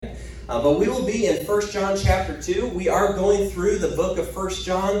But we will be in 1 John chapter 2. We are going through the book of 1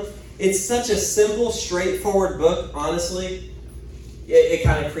 John. It's such a simple, straightforward book, honestly. It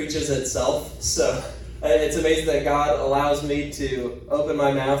kind of preaches itself. So it's amazing that God allows me to open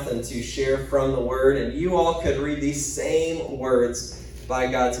my mouth and to share from the Word. And you all could read these same words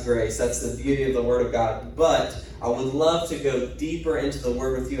by God's grace. That's the beauty of the Word of God. But I would love to go deeper into the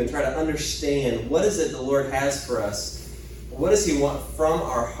Word with you and try to understand what is it the Lord has for us. What does He want from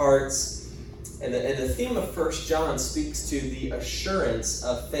our hearts? And the theme of 1 John speaks to the assurance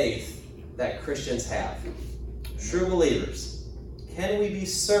of faith that Christians have. True believers. Can we be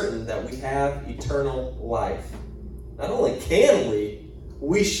certain that we have eternal life? Not only can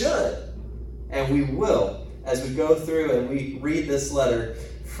we should, and we will as we go through and we read this letter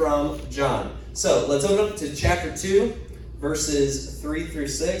from John. So let's open up to chapter 2, verses 3 through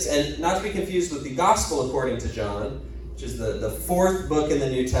 6. And not to be confused with the Gospel according to John, which is the fourth book in the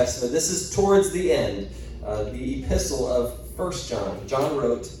New Testament. This is towards the end, the epistle of 1 John. John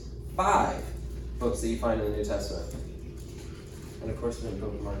wrote 5 books that you find in the New Testament. And of course, I'm going to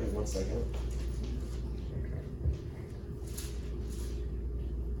bookmark it 1 second.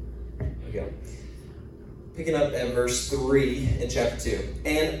 There we go. Picking up at verse 3 in chapter 2.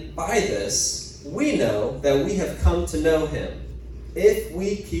 And by this, we know that we have come to know Him, if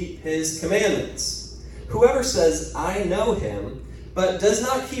we keep His commandments. Whoever says, I know Him, but does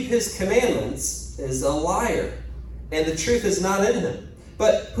not keep His commandments, is a liar, and the truth is not in him.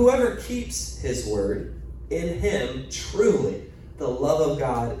 But whoever keeps His word, in him truly the love of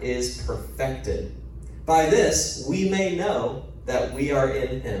God is perfected. By this, we may know that we are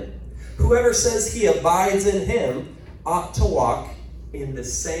in Him. Whoever says he abides in Him ought to walk in the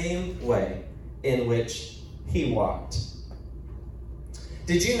same way in which He walked.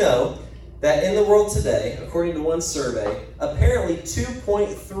 Did you know that in the world today, according to one survey, apparently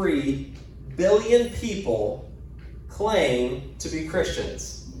 2.3 billion people claim to be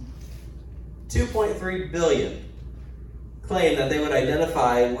Christians? 2.3 billion claim that they would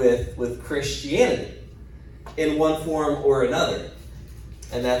identify with Christianity in one form or another.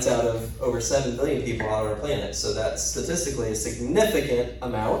 And that's out of over 7 billion people on our planet. So that's statistically a significant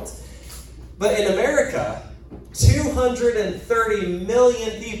amount. But in America, 230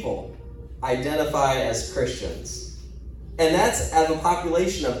 million people identify as Christians. And that's out of a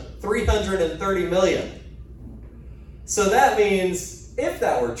population of 330 million. So that means, if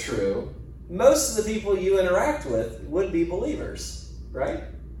that were true, most of the people you interact with would be believers, right?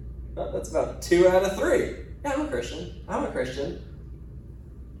 That's about 2 out of 3. Yeah, I'm a Christian. I'm a Christian.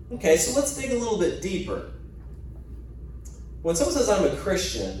 Okay, so let's dig a little bit deeper. When someone says I'm a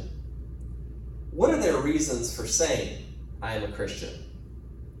Christian, what are their reasons for saying I am a Christian?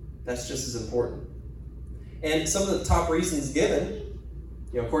 That's just as important. And some of the top reasons given,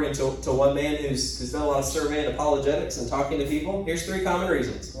 according to one man who's done a lot of survey and apologetics and talking to people, here's 3 common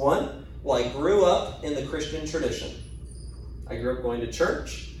reasons. 1, well, I grew up in the Christian tradition. I grew up going to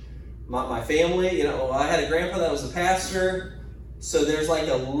church. My family, I had a grandpa that was a pastor. So there's like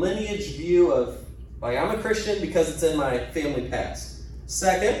a lineage view of, I'm a Christian because it's in my family past.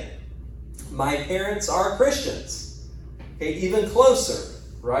 2nd, my parents are Christians. Okay, even closer,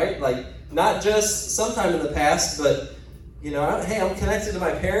 right? Like, not just sometime in the past, but, hey, I'm connected to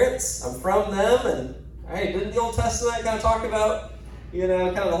my parents. I'm from them. And, hey, didn't the Old Testament kind of talk about,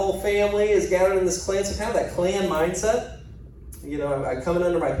 kind of the whole family is gathered in this clan? So kind of that clan mindset. I'm coming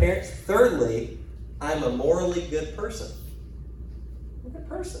under my parents. 3rdly, I'm a morally good person. Good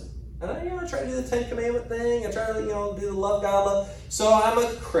person. And I try to do the 10 Commandment thing. I try to, do the love God, love. So I'm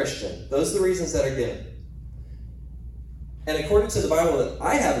a Christian. Those are the reasons that are given. And according to the Bible that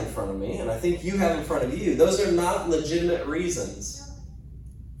I have in front of me, and I think you have in front of you, those are not legitimate reasons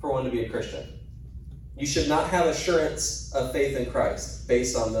for one to be a Christian. You should not have assurance of faith in Christ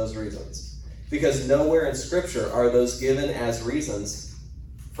based on those reasons. Because nowhere in Scripture are those given as reasons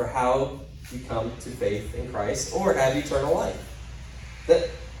for how you come to faith in Christ or have eternal life.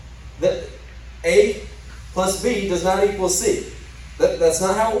 That A plus B does not equal C. That's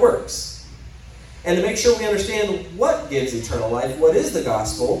not how it works. And to make sure we understand what gives eternal life, what is the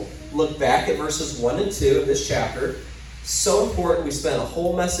gospel, look back at verses 1 and 2 of this chapter. So important. We spent a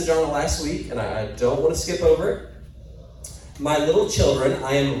whole message on it last week, and I don't want to skip over it. My little children,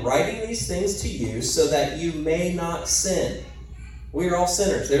 I am writing these things to you so that you may not sin. We are all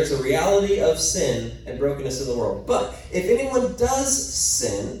sinners. There's a reality of sin and brokenness in the world. But if anyone does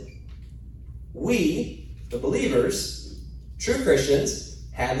sin, we, the believers, true Christians,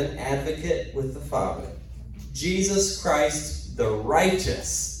 have an advocate with the Father. Jesus Christ, the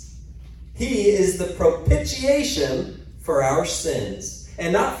righteous. He is the propitiation for our sins.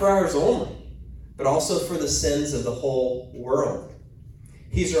 And not for ours only, but also for the sins of the whole world.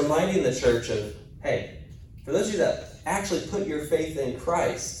 He's reminding the church of, hey, for those of you that actually put your faith in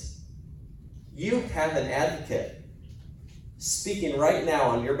Christ, you have an advocate speaking right now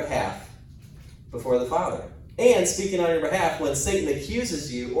on your behalf before the Father. And speaking on your behalf when Satan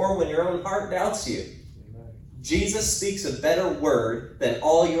accuses you or when your own heart doubts you. Amen. Jesus speaks a better word than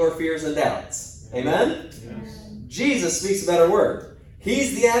all your fears and doubts. Amen? Yes. Jesus speaks a better word.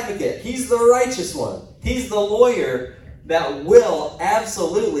 He's the advocate. He's the righteous one. He's the lawyer that will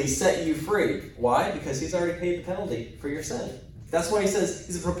absolutely set you free. Why? Because he's already paid the penalty for your sin. That's why he says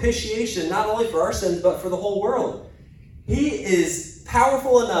he's a propitiation not only for our sins, but for the whole world. He is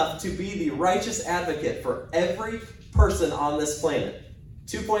powerful enough to be the righteous advocate for every person on this planet.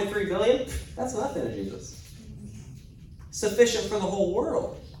 2.3 billion? That's nothing to Jesus. Sufficient for the whole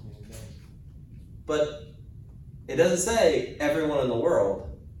world. But it doesn't say everyone in the world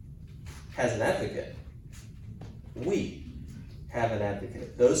has an advocate. We have an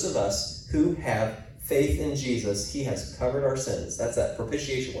advocate. Those of us who have faith in Jesus, he has covered our sins. That's that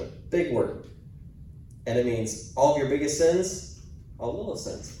propitiation word. Big word. And it means all of your biggest sins, all the little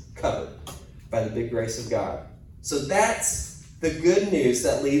sins, covered by the big grace of God. So that's the good news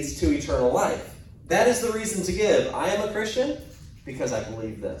that leads to eternal life. That is the reason to give. I am a Christian because I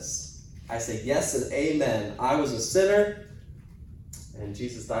believe this. I say yes and amen. I was a sinner, and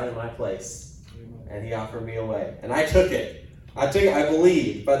Jesus died in my place. And he offered me a way. And I took it. I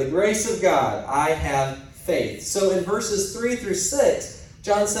believe. By the grace of God, I have faith. So in verses 3 through 6,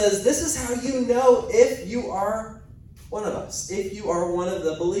 John says, this is how you know if you are one of us, if you are one of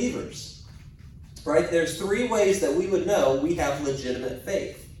the believers. Right? There's 3 ways that we would know we have legitimate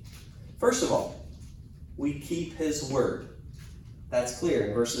faith. First of all, we keep his word. That's clear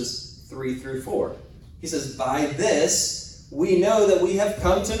in verses 3 through 4. He says, by this we know that we have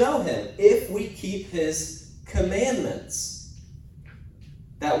come to know him, if we keep his commandments.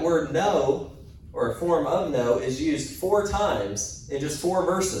 That word know, or a form of know, is used 4 times in just 4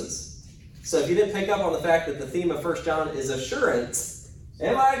 verses. So if you didn't pick up on the fact that the theme of 1 John is assurance,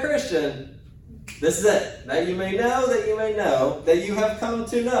 am I a Christian? This is it. That you may know, that you have come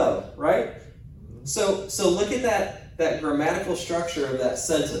to know, right? So look at that grammatical structure of that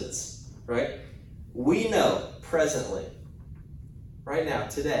sentence, right? We know presently, right now,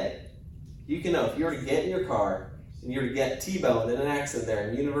 today, you can know if you were to get in your car and you were to get T-boned in an accident there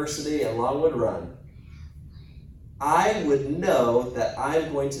in University and Longwood Run, I would know that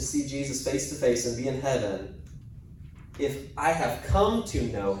I'm going to see Jesus face to face and be in heaven if I have come to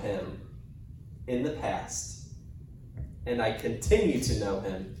know him in the past and I continue to know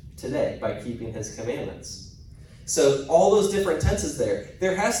him today by keeping his commandments. So all those different tenses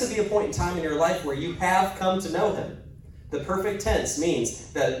there has to be a point in time in your life where you have come to know him. The perfect tense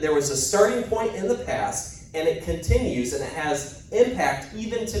means that there was a starting point in the past and it continues and it has impact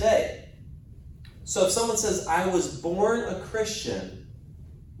even today. So if someone says, I was born a Christian,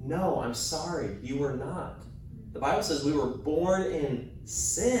 no, I'm sorry, you were not. The Bible says we were born in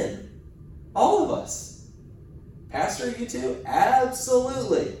sin. All of us. Pastor, you too?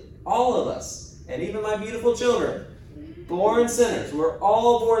 Absolutely. All of us. And even my beautiful children. Born sinners. We're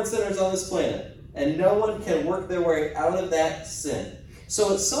all born sinners on this planet. And no one can work their way out of that sin.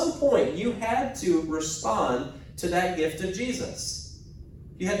 So at some point, you had to respond to that gift of Jesus.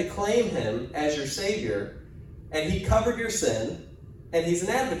 You had to claim him as your Savior, and he covered your sin, and he's an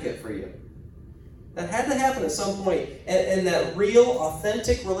advocate for you. That had to happen at some point, and that real,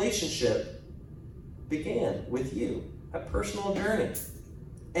 authentic relationship began with you, a personal journey.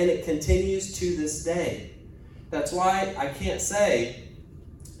 And it continues to this day. That's why I can't say,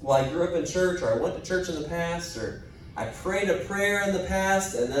 well, I grew up in church, or I went to church in the past, or I prayed a prayer in the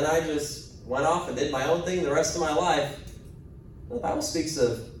past, and then I just went off and did my own thing the rest of my life. The Bible speaks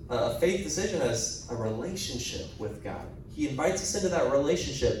of a faith decision as a relationship with God. He invites us into that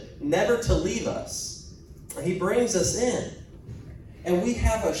relationship, never to leave us. He brings us in. And we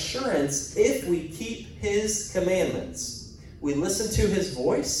have assurance if we keep his commandments. We listen to his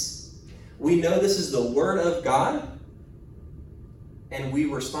voice. We know this is the word of God. And we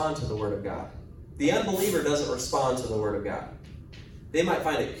respond to the word of God. The unbeliever doesn't respond to the word of God. They might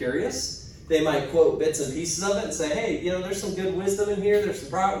find it curious. They might quote bits and pieces of it and say, hey, there's some good wisdom in here. There's some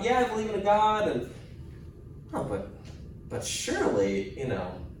problem. Yeah, I believe in a God. But surely,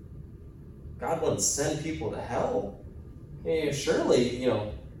 God wouldn't send people to hell. Surely,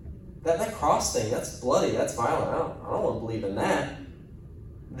 that cross thing, that's bloody, that's violent. I don't want to believe in that.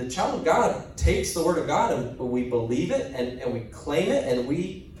 The child of God takes the word of God and we believe it and we claim it and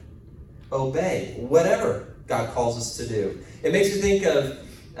we obey whatever God calls us to do. It makes me think of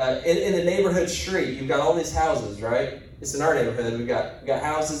in the neighborhood street, you've got all these houses, right? It's in our neighborhood. We've got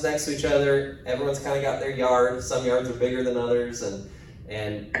houses next to each other. Everyone's kind of got their yard. Some yards are bigger than others,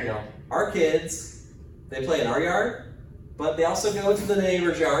 and our kids, they play in our yard, but they also go to the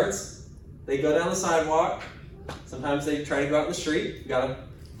neighbors' yards. They go down the sidewalk. Sometimes they try to go out in the street. You got to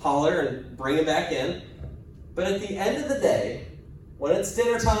holler and bring them back in. But at the end of the day, when it's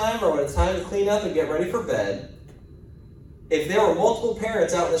dinner time or when it's time to clean up and get ready for bed, if there were multiple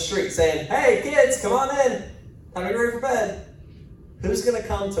parents out in the street saying, "Hey, kids, come on in. Time to get ready for bed," who's going to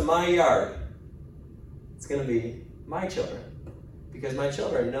come to my yard? It's going to be my children. Because my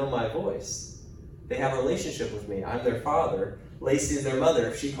children know my voice. They have a relationship with me. I'm their father. Lacey is their mother.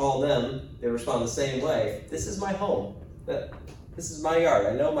 If she called them, they respond the same way. This is my home. This is my yard.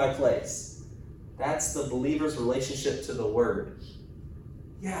 I know my place. That's the believer's relationship to the Word.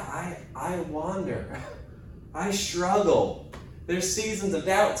 Yeah, I wander. I struggle. There's seasons of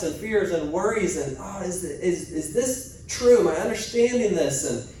doubts and fears and worries and, is this true? Am I understanding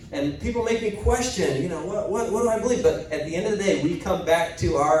this? And people make me question, what do I believe? But at the end of the day, we come back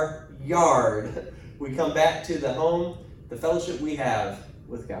to our yard. We come back to the home, the fellowship we have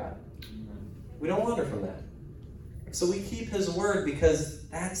with God. We don't wander from that. So we keep His Word because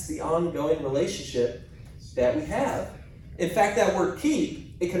that's the ongoing relationship that we have. In fact, that word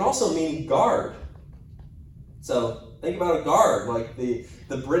keep, it can also mean guard. So think about a guard, like the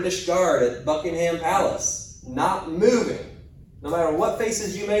British guard at Buckingham Palace, not moving. No matter what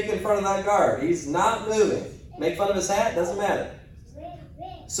faces you make in front of that guard, he's not moving. Make fun of his hat, doesn't matter.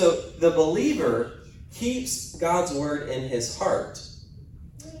 So the believer keeps God's Word in his heart.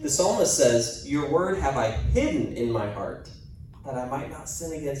 The psalmist says, "Your word have I hidden in my heart, that I might not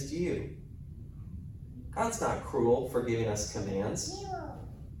sin against you." God's not cruel for giving us commands,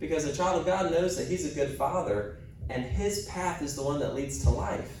 because a child of God knows that He's a good Father, and His path is the one that leads to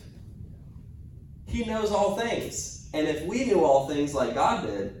life. He knows all things, and if we knew all things like God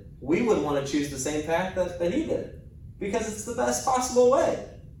did, we would want to choose the same path that He did, because it's the best possible way.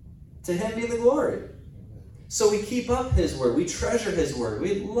 To Him be the glory. So we keep up His Word. We treasure His Word.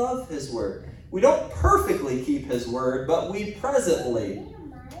 We love His Word. We don't perfectly keep His Word, but we presently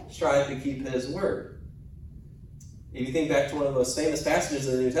strive to keep His Word. If you think back to one of the most famous passages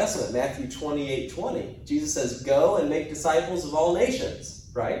in the New Testament, Matthew 28:20, Jesus says, "Go and make disciples of all nations,"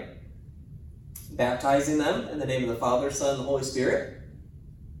 right? Baptizing them in the name of the Father, Son, and the Holy Spirit,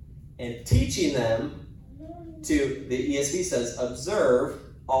 and teaching them to, the ESV says, observe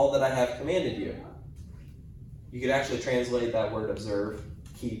all that I have commanded you. You could actually translate that word observe,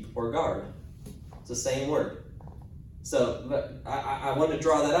 keep, or guard. It's the same word. So I wanted to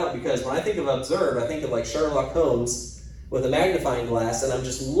draw that out because when I think of observe, I think of like Sherlock Holmes with a magnifying glass, and I'm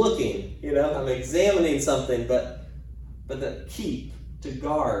just looking, I'm examining something, but the keep, to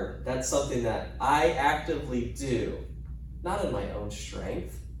guard, that's something that I actively do, not in my own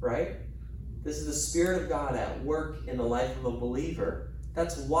strength, right? This is the Spirit of God at work in the life of a believer.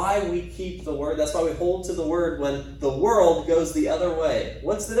 That's why we keep the Word. That's why we hold to the Word when the world goes the other way.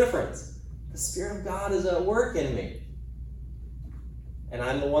 What's the difference? The Spirit of God is at work in me. And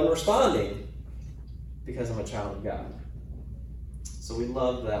I'm the one responding because I'm a child of God. So we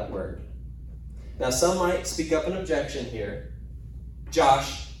love that word. Now, some might speak up an objection here.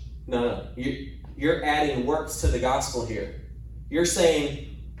 Josh, no. You're adding works to the gospel here. You're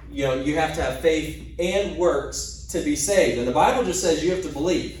saying, you have to have faith and works to be saved. And the Bible just says you have to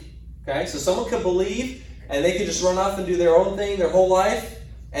believe. Okay? So someone could believe and they could just run off and do their own thing their whole life.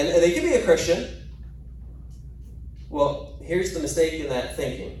 And they could be a Christian. Well, here's the mistake in that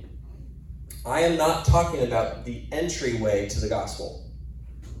thinking. I am not talking about the entryway to the gospel.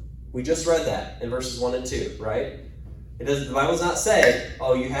 We just read that in verses 1 and 2, right? The Bible does not say,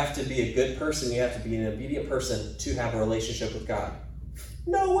 you have to be a good person, you have to be an obedient person to have a relationship with God.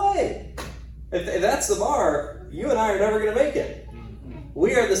 No way! If that's the bar, you and I are never going to make it.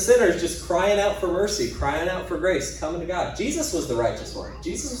 We are the sinners just crying out for mercy, crying out for grace, coming to God. Jesus was the righteous one.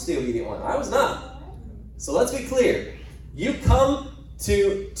 Jesus was the obedient one. I was not. So let's be clear. You come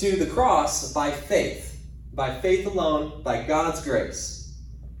to the cross by faith alone, by God's grace.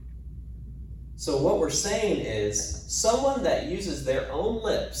 So what we're saying is someone that uses their own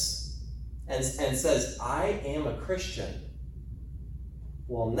lips and says, "I am a Christian."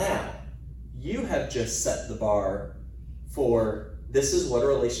 Well, now, you have just set the bar for this is what a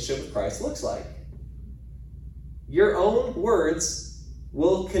relationship with Christ looks like. Your own words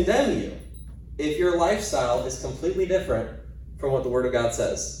will condemn you if your lifestyle is completely different from what the Word of God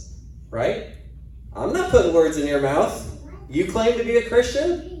says, right? I'm not putting words in your mouth. You claim to be a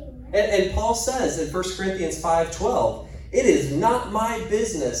Christian? And Paul says in 1 Corinthians 5:12, It is not my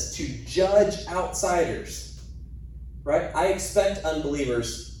business to judge outsiders, right? I expect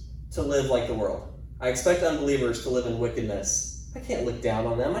unbelievers to live like the world. I expect unbelievers to live in wickedness. I can't look down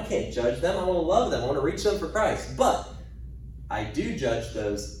on them. I can't judge them. I want to love them. I want to reach them for Christ. But I do judge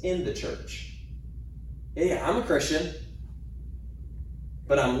those in the church. Yeah, I'm a Christian,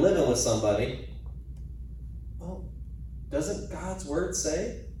 but I'm living with somebody. Well, doesn't God's word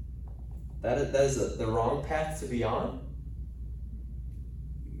say that is the wrong path to be on?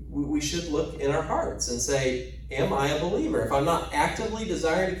 We should look in our hearts and say, am I a believer? If I'm not actively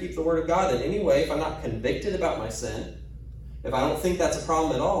desiring to keep the word of God in any way, if I'm not convicted about my sin, if I don't think that's a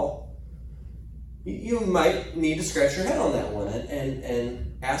problem at all, you might need to scratch your head on that one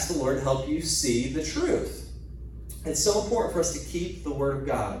and ask the Lord to help you see the truth. It's so important for us to keep the word of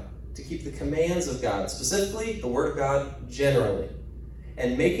God, to keep the commands of God, specifically the word of God generally.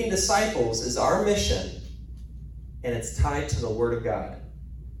 And making disciples is our mission, and it's tied to the word of God.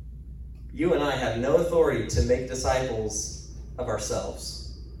 You and I have no authority to make disciples of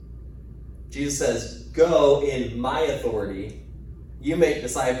ourselves. Jesus says, go in my authority. You make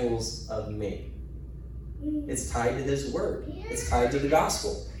disciples of me. It's tied to his word. It's tied to the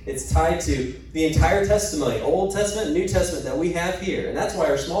gospel. It's tied to the entire testimony, Old Testament and New Testament, that we have here. And that's why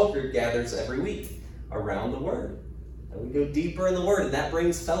our small group gathers every week around the word. And we go deeper in the word, and that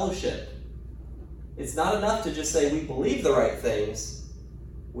brings fellowship. It's not enough to just say we believe the right things.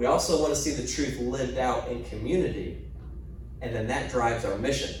 We also want to see the truth lived out in community. And then that drives our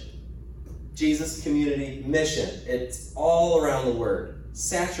mission. Jesus Community Mission. It's all around the word,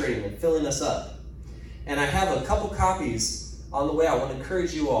 saturating and filling us up. And I have a couple copies on the way. I want to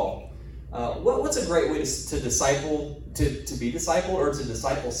encourage you all. What's a great way to disciple, to be discipled or to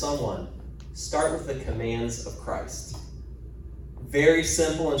disciple someone? Start with the commands of Christ. Very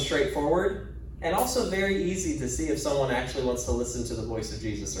simple and straightforward, and also very easy to see if someone actually wants to listen to the voice of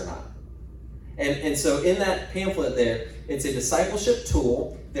Jesus or not. And so in that pamphlet there, it's a discipleship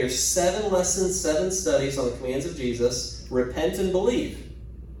tool. There's 7 lessons, 7 studies on the commands of Jesus. Repent and believe.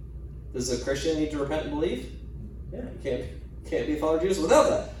 Does a Christian need to repent and believe? Yeah, you can't be a follower of Jesus without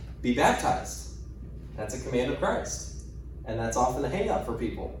that. Be baptized. That's a command of Christ. And that's often a hang-up for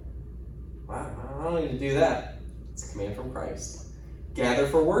people. Wow, I don't need to do that. It's a command from Christ. Gather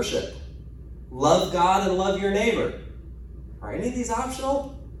for worship. Love God and love your neighbor. Are any of these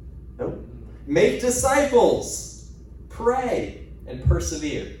optional? Nope. Make disciples. Pray and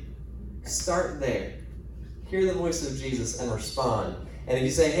persevere. Start there. Hear the voice of Jesus and respond. And if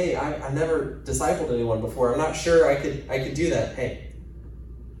you say, hey, I've never discipled anyone before, I'm not sure I could do that. Hey,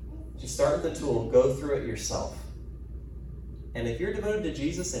 just start with the tool. Go through it yourself. And if you're devoted to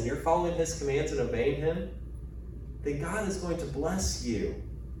Jesus and you're following his commands and obeying him, then God is going to bless you.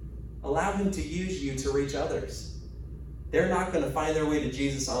 Allow him to use you to reach others. They're not going to find their way to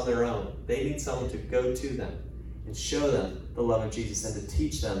Jesus on their own. They need someone to go to them and show them the love of Jesus and to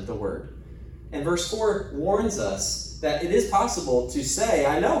teach them the word. And verse 4 warns us that it is possible to say,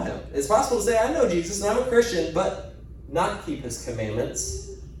 I know him. It's possible to say, I know Jesus and I'm a Christian, but not keep his commandments.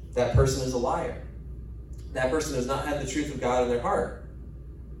 That person is a liar. That person does not have the truth of God in their heart.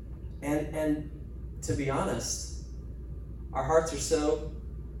 And to be honest, our hearts are so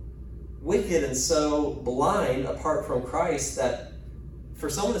wicked and so blind apart from Christ that for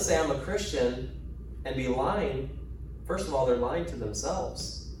someone to say I'm a Christian and be lying, first of all, they're lying to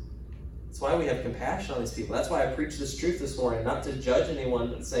themselves. That's why we have compassion on these people. That's why I preach this truth this morning, not to judge anyone,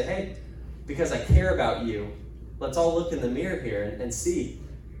 but to say, hey, because I care about you, let's all look in the mirror here and see,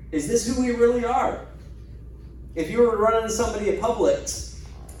 is this who we really are? If you were to run into somebody at Publix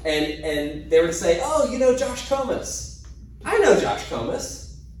and they were to say, oh, you know Josh Comas. I know Josh Comas.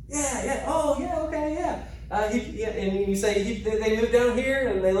 Yeah, oh, yeah, okay, yeah. And you say, they moved down here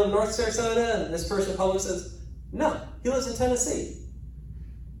and they live in North Sarasota, and this person at Publix says, no, he lives in Tennessee.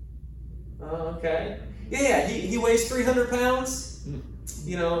 Okay. Yeah, he weighs 300 pounds.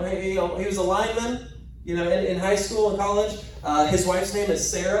 He was a lineman, in high school and college. His wife's name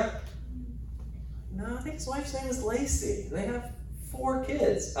is Sarah. No, I think his wife's name is Lacey. They have 4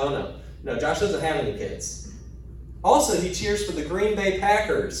 kids. Oh, no, Josh doesn't have any kids. Also, he cheers for the Green Bay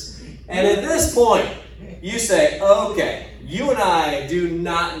Packers. And at this point, you say, okay, you and I do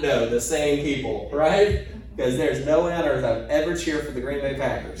not know the same people, right? Because there's no way on earth I've ever cheered for the Green Bay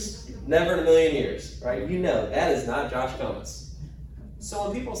Packers. Never in a million years, right? You know that is not Josh Comas. So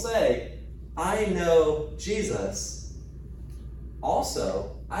when people say, I know Jesus,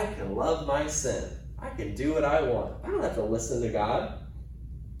 also, I can love my sin. I can do what I want. I don't have to listen to God.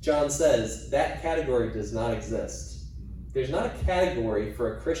 John says that category does not exist. There's not a category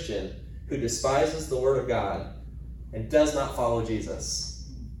for a Christian who despises the Word of God and does not follow Jesus.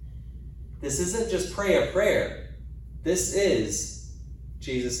 This isn't just pray a prayer. This is,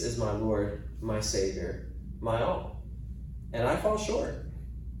 Jesus is my Lord, my Savior, my all. And I fall short.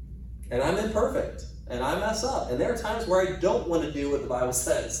 And I'm imperfect. And I mess up. And there are times where I don't want to do what the Bible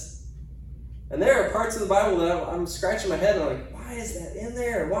says. And there are parts of the Bible that I'm scratching my head and I'm like, why is that in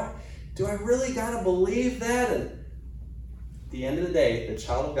there? Why do I really got to believe that? And at the end of the day, the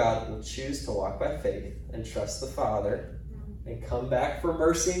child of God will choose to walk by faith and trust the Father and come back for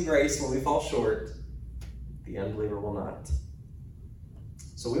mercy and grace when we fall short. The unbeliever will not.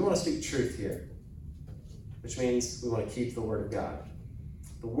 So we want to speak truth here, which means we want to keep the Word of God.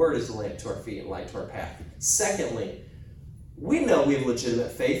 The Word is a lamp to our feet and light to our path. Secondly, we know we have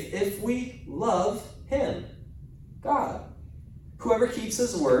legitimate faith if we love Him, God. Whoever keeps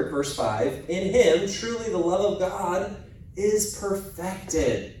His word, verse 5, in Him truly the love of God is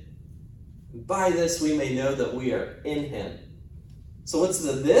perfected. By this we may know that we are in Him. So what's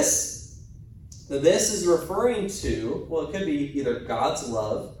the this? The this is referring to, well, it could be either God's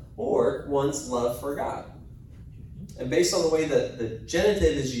love or one's love for God. And based on the way that the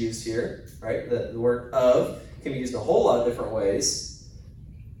genitive is used here, right, the word of can be used in a whole lot of different ways.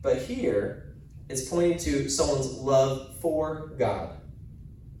 But here, it's pointing to someone's love for God.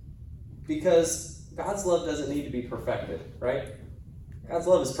 Because God's love doesn't need to be perfected, right? God's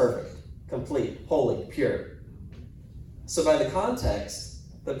love is perfect, complete, holy, pure. So by the context,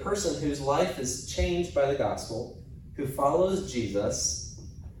 the person whose life is changed by the gospel, who follows Jesus,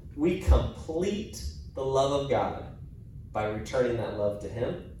 we complete the love of God by returning that love to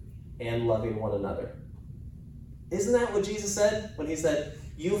Him and loving one another. Isn't that what Jesus said when He said,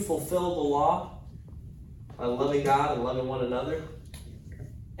 you fulfill the law by loving God and loving one another?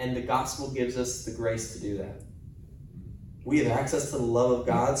 And the gospel gives us the grace to do that. We have access to the love of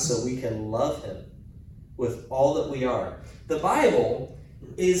God so we can love Him with all that we are. The Bible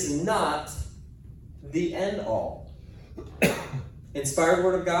is not the end all. Inspired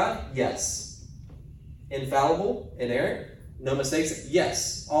Word of God? Yes. Infallible? Inerrant? No mistakes?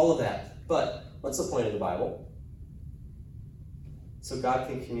 Yes. All of that. But what's the point of the Bible? So God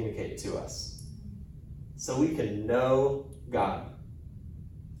can communicate to us. So we can know God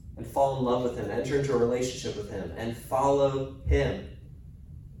and fall in love with Him, enter into a relationship with Him, and follow Him.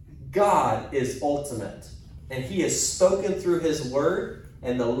 God is ultimate, and He has spoken through His Word,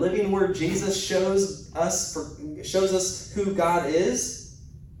 and the living Word Jesus shows us who God is.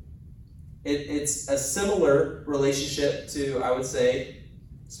 It's a similar relationship to, I would say,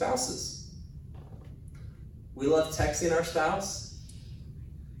 spouses. We love texting our spouse.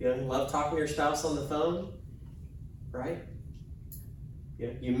 You love talking to your spouse on the phone, right?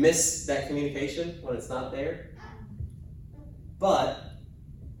 You miss that communication when it's not there. But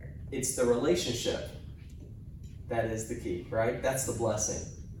it's the relationship that is the key, right? That's the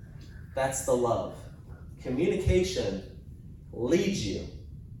blessing. That's the love. Communication leads you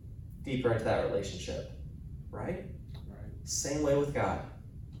deeper into that relationship, right? Same way with God.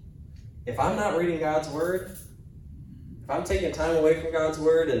 If I'm not reading God's Word, if I'm taking time away from God's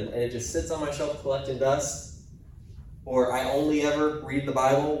Word and it just sits on my shelf collecting dust, or I only ever read the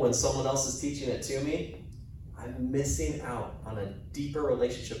Bible when someone else is teaching it to me, I'm missing out on a deeper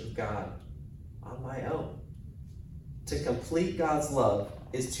relationship with God on my own. To complete God's love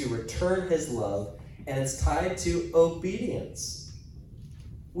is to return His love, and it's tied to obedience.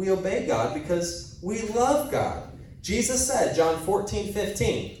 We obey God because we love God. Jesus said, John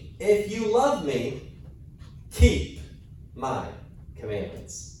 14:15, if you love me, keep my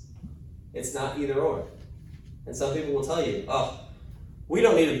commandments. It's not either or. And some people will tell you, oh, we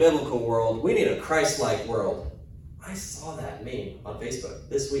don't need a biblical world. We need a Christ-like world. I saw that meme on Facebook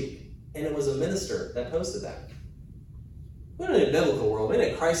this week, and it was a minister that posted that. We don't need a biblical world. We need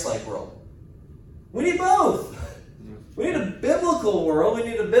a Christ-like world. We need both. We need a biblical world. We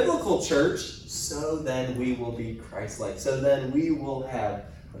need a biblical church, so then we will be Christ-like. So then we will have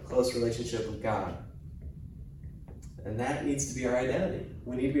a close relationship with God. And that needs to be our identity.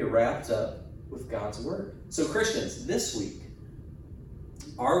 We need to be wrapped up with God's Word. So Christians, this week,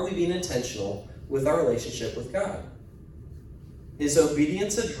 are we being intentional with our relationship with God? Is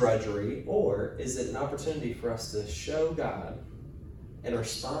obedience a drudgery, or is it an opportunity for us to show God and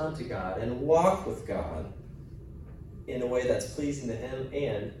respond to God and walk with God in a way that's pleasing to Him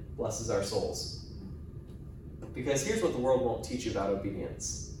and blesses our souls? Because here's what the world won't teach you about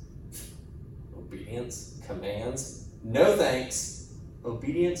obedience. Obedience, commands, no thanks.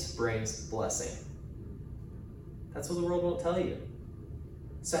 Obedience brings blessing. That's what the world won't tell you.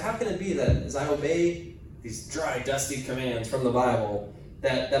 So how can it be that as I obey these dry, dusty commands from the Bible,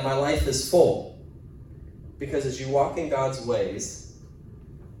 that my life is full? Because as you walk in God's ways,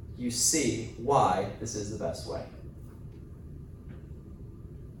 you see why this is the best way.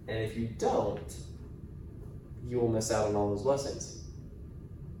 And if you don't, you will miss out on all those blessings.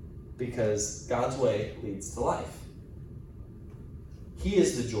 Because God's way leads to life. He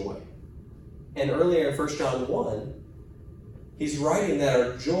is the joy. And earlier in 1 John 1, he's writing that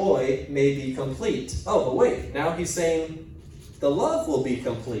our joy may be complete. Oh, but wait, now he's saying the love will be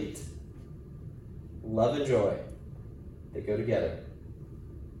complete. Love and joy, they go together.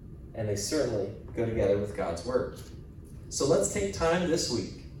 And they certainly go together with God's word. So let's take time this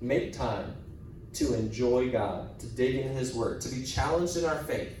week, make time to enjoy God, to dig into his word, to be challenged in our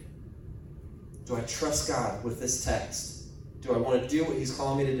faith. Do I trust God with this text? Do I want to do what he's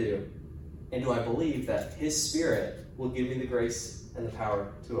calling me to do? And do I believe that his Spirit will give me the grace and the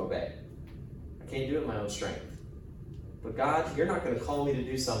power to obey? I can't do it in my own strength. But God, you're not going to call me to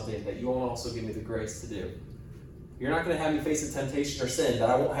do something that you won't also give me the grace to do. You're not going to have me face a temptation or sin that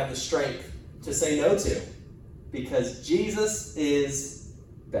I won't have the strength to say no to. Because Jesus is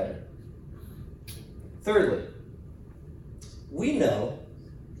better. Thirdly, we know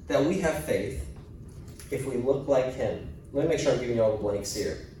that we have faith if we look like him. Let me make sure I'm giving you all the blanks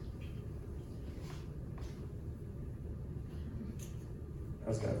here. I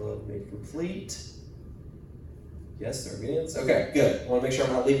was going to have made complete. Yes, there are obedience. Okay, good. I want to make sure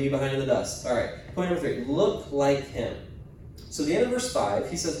I'm not leaving you behind in the dust. All right, point number 3. Look like him. So the end of verse 5,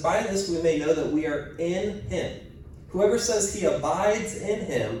 he says, by this we may know that we are in him. Whoever says he abides in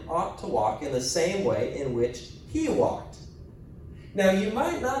him ought to walk in the same way in which he walked. Now, you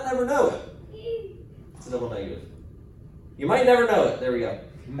might not never know it. It's a double negative. You might never know it. There we go.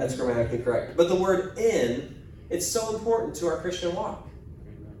 That's grammatically correct. But the word in, it's so important to our Christian walk.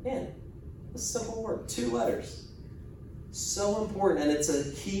 In. A simple word. 2 letters. So important, and it's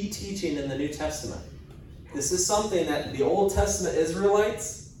a key teaching in the New Testament. This is something that the Old Testament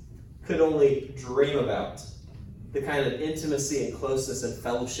Israelites could only dream about. The kind of intimacy and closeness and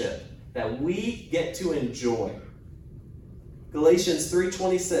fellowship that we get to enjoy. Galatians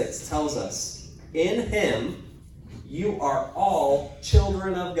 3:26 tells us, in him you are all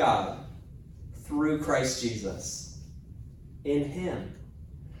children of God through Christ Jesus. In him.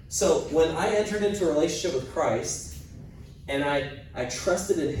 So when I entered into a relationship with Christ, and I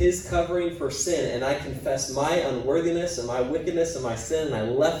trusted in his covering for sin, and I confessed my unworthiness and my wickedness and my sin, and I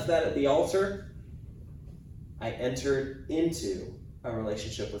left that at the altar, I entered into a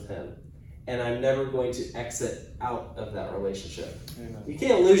relationship with him. And I'm never going to exit out of that relationship. Amen. You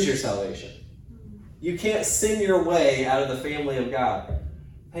can't lose your salvation. You can't sin your way out of the family of God.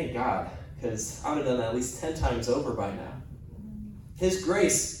 Thank God, because I would have done that at least 10 times over by now. His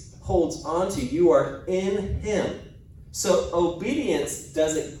grace holds on to you. You are in him. So obedience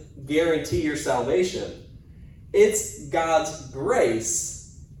doesn't guarantee your salvation. It's God's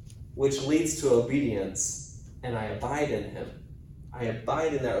grace which leads to obedience, and I abide in him. I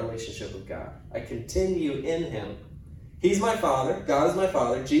abide in that relationship with God. I continue in him. He's my Father. God is my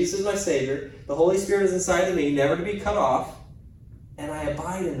Father. Jesus is my Savior. The Holy Spirit is inside of me, never to be cut off. And I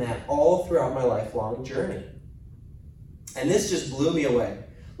abide in that all throughout my lifelong journey. And this just blew me away.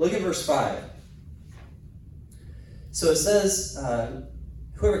 Look at verse 5. So it says,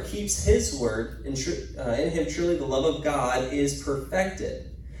 whoever keeps his word, in him truly the love of God is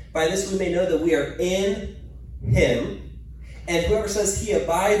perfected. By this we may know that we are in him. And whoever says he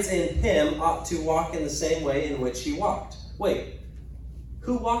abides in him ought to walk in the same way in which he walked. Wait,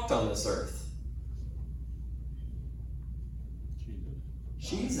 who walked on this earth?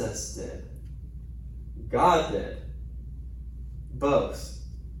 Jesus did. God did. Both.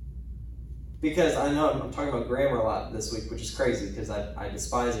 Because I know I'm talking about grammar a lot this week, which is crazy because I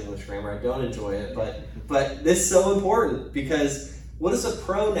despise English grammar. I don't enjoy it. But this is so important because what does a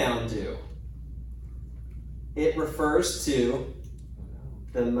pronoun do? It refers to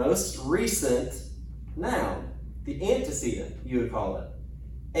the most recent noun, the antecedent, you would call it.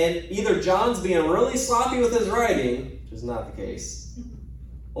 And either John's being really sloppy with his writing, which is not the case,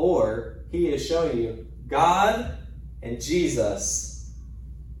 or he is showing you God and Jesus.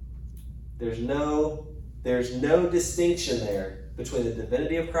 There's no distinction there between the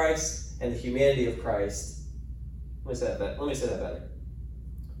divinity of Christ and the humanity of Christ. Let me say that better.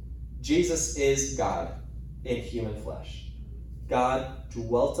 Jesus is God in human flesh. God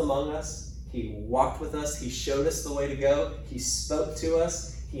dwelt among us. He walked with us. He showed us the way to go. He spoke to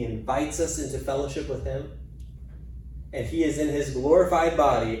us. He invites us into fellowship with him. And he is in his glorified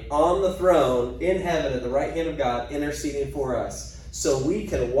body on the throne in heaven at the right hand of God, interceding for us. So we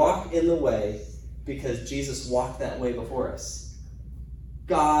can walk in the way because Jesus walked that way before us.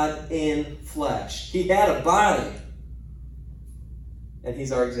 God in flesh. He had a body. And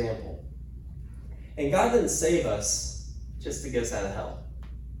he's our example. And God didn't save us just to get us out of hell,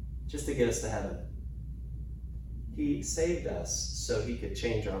 just to get us to heaven. He saved us so he could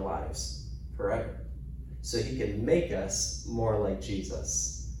change our lives forever, so he could make us more like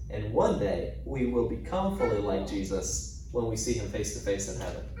Jesus. And one day, we will become fully like Jesus when we see him face to face in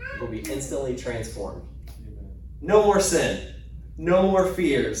heaven. We'll be instantly transformed. Amen. No more sin, no more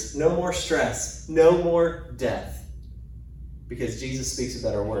fears, no more stress, no more death, because Jesus speaks a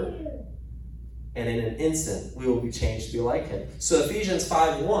better word. And in an instant, we will be changed to be like him. So Ephesians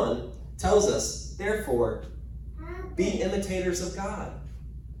 5:1 tells us, therefore, be imitators of God,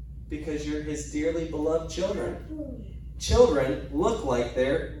 because you're his dearly beloved children. Children look like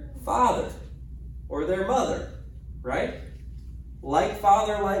their father or their mother, right? Like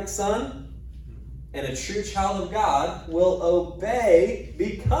father, like son. And a true child of God will obey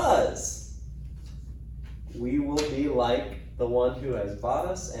because we will be like the one who has bought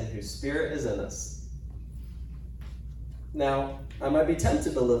us and whose spirit is in us. Now, I might be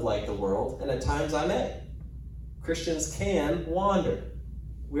tempted to live like the world, and at times I may. Christians can wander.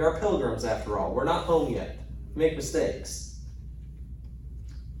 We are pilgrims after all. We're not home yet. We make mistakes.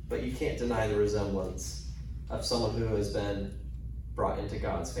 But you can't deny the resemblance of someone who has been brought into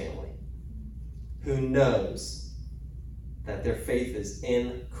God's family, who knows that their faith is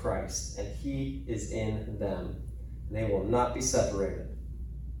in Christ and he is in them. And they will not be separated.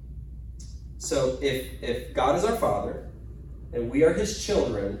 So if God is our Father and we are his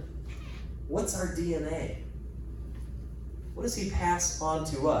children, what's our DNA? What does he pass on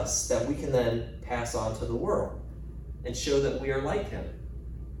to us that we can then pass on to the world and show that we are like him?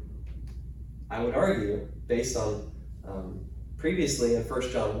 I would argue, based on previously in 1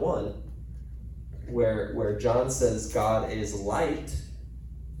 John 1, where John says God is light,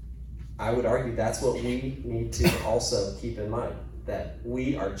 I would argue that's what we need to also keep in mind, that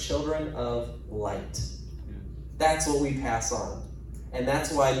we are children of light. That's what we pass on. And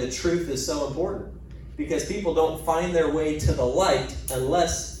that's why the truth is so important. Because people don't find their way to the light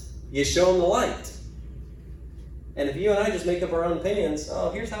unless you show them the light. And if you and I just make up our own opinions,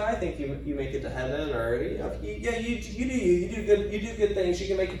 oh, here's how I think you make it to heaven, or you do good things, you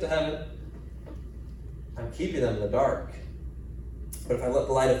can make it to heaven. I'm keeping them in the dark. But if I let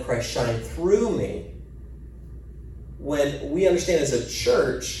the light of Christ shine through me, when we understand as a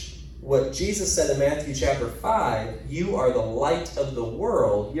church what Jesus said in Matthew chapter 5, you are the light of the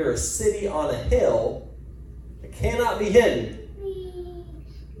world. You're a city on a hill that cannot be hidden.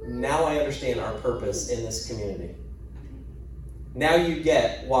 Now I understand our purpose in this community. Now you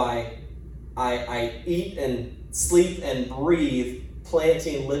get why I eat and sleep and breathe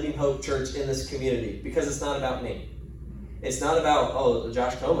planting Living Hope Church in this community. Because it's not about me. It's not about, oh,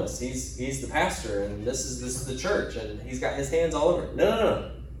 Josh Comas, he's the pastor, and this is the church, and he's got his hands all over it.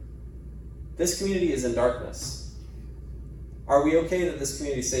 No. This community is in darkness. Are we okay that this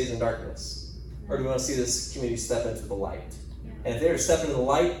community stays in darkness? Or do we want to see this community step into the light? And if they're stepping into the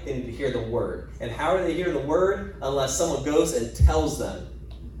light, they need to hear the word. And how are they hearing the word? Unless someone goes and tells them.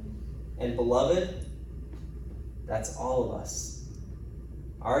 And beloved, that's all of us.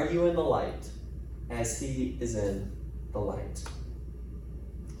 Are you in the light as he is in the light?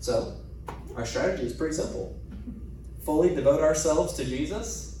 So, our strategy is pretty simple. Fully devote ourselves to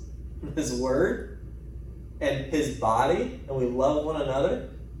Jesus, his word, and his body, and we love one another,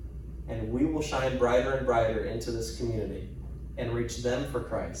 and we will shine brighter and brighter into this community and reach them for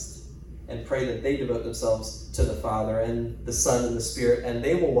Christ, and pray that they devote themselves to the Father and the Son and the Spirit, and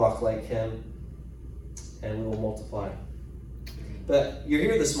they will walk like him, and we will multiply. But you're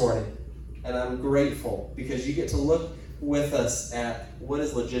here this morning, and I'm grateful because you get to look with us at what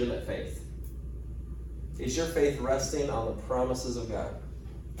is legitimate faith. Is your faith resting on the promises of God?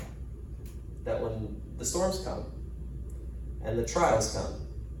 That when the storms come and the trials come,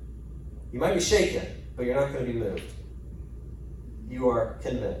 you might be shaken, but you're not going to be moved. You are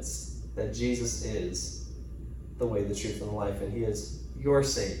convinced that Jesus is the way, the truth, and the life, and he is your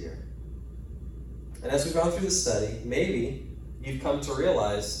Savior. And as we've gone through this study, maybe you've come to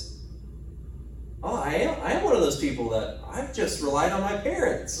realize, oh, I am one of those people that I've just relied on my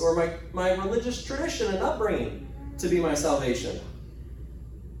parents or my religious tradition and upbringing to be my salvation.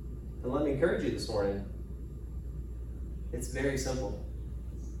 And let me encourage you this morning. It's very simple.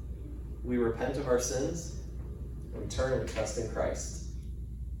 We repent of our sins and we turn and we trust in Christ.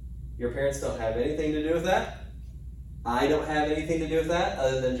 Your parents don't have anything to do with that. I don't have anything to do with that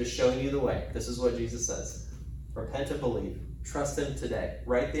other than just showing you the way. This is what Jesus says. Repent and believe. Trust him today.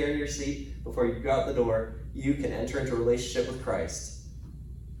 Right there in your seat, before you go out the door, you can enter into a relationship with Christ.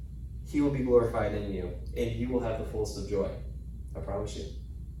 He will be glorified in you, and you will have the fullest of joy. I promise you.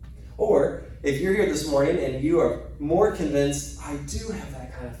 Or, if you're here this morning and you are more convinced, I do have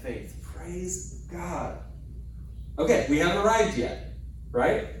that kind of faith, praise God. Okay, we haven't arrived yet,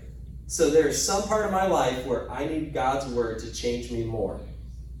 right? So there's some part of my life where I need God's word to change me more.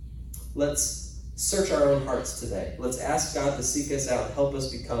 Let's search our own hearts today. Let's ask God to seek us out and help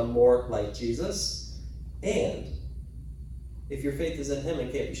us become more like Jesus. And if your faith is in him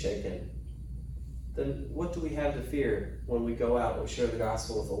and can't be shaken, then what do we have to fear when we go out and share the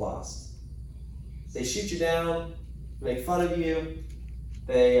gospel with the lost? They shoot you down, make fun of you,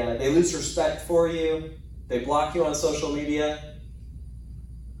 they lose respect for you, they block you on social media.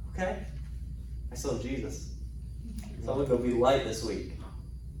 Okay, I still have Jesus. So I'm going to go be light this week.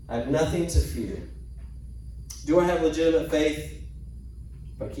 I have nothing to fear. Do I have legitimate faith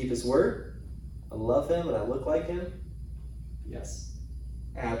if I keep his word? I love him and I look like him? Yes.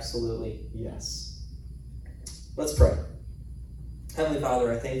 Absolutely yes. Let's pray. Heavenly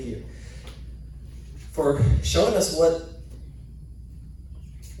Father, I thank you for showing us what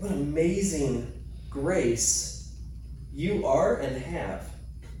amazing grace you are and have.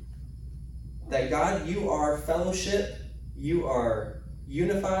 That God, you are fellowship, you are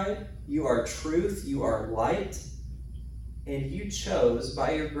unified, you are truth, you are light, and you chose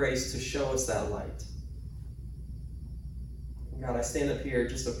by your grace to show us that light. God, I stand up here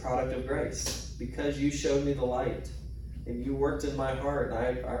just a product of grace because you showed me the light and you worked in my heart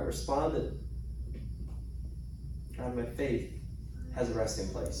and I responded. God, my faith has a resting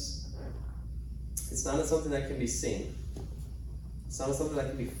place. It's not something that can be seen. It's not something that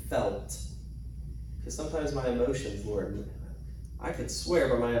can be felt. Because sometimes my emotions, Lord, I could swear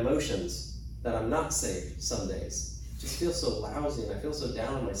by my emotions that I'm not saved some days. I just feel so lousy and I feel so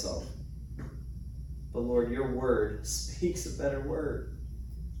down on myself. But Lord, your word speaks a better word.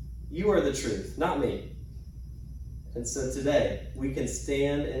 You are the truth, not me. And so today, we can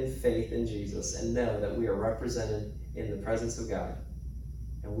stand in faith in Jesus and know that we are represented in the presence of God.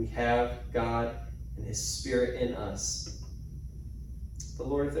 And we have God and his Spirit in us. But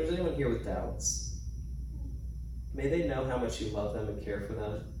Lord, if there's anyone here with doubts, may they know how much you love them and care for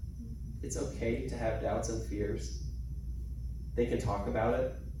them. It's okay to have doubts and fears. They can talk about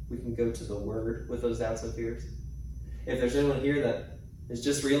it. We can go to the Word with those doubts and fears. If there's anyone here that is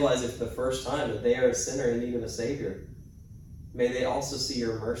just realizing for the first time that they are a sinner in need of a Savior, may they also see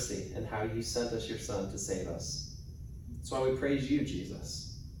your mercy and how you sent us your Son to save us. That's why we praise you,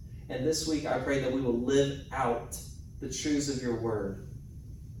 Jesus. And this week I pray that we will live out the truths of your Word.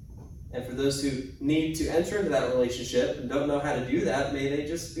 And for those who need to enter into that relationship and don't know how to do that, may they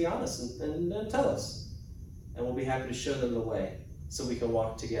just be honest and tell us. And we'll be happy to show them the way so we can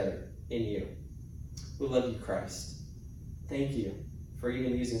walk together in you. We love you, Christ. Thank you for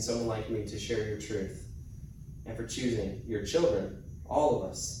even using someone like me to share your truth and for choosing your children, all of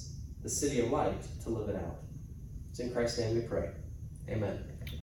us, the city of light, to live it out. It's in Christ's name we pray. Amen.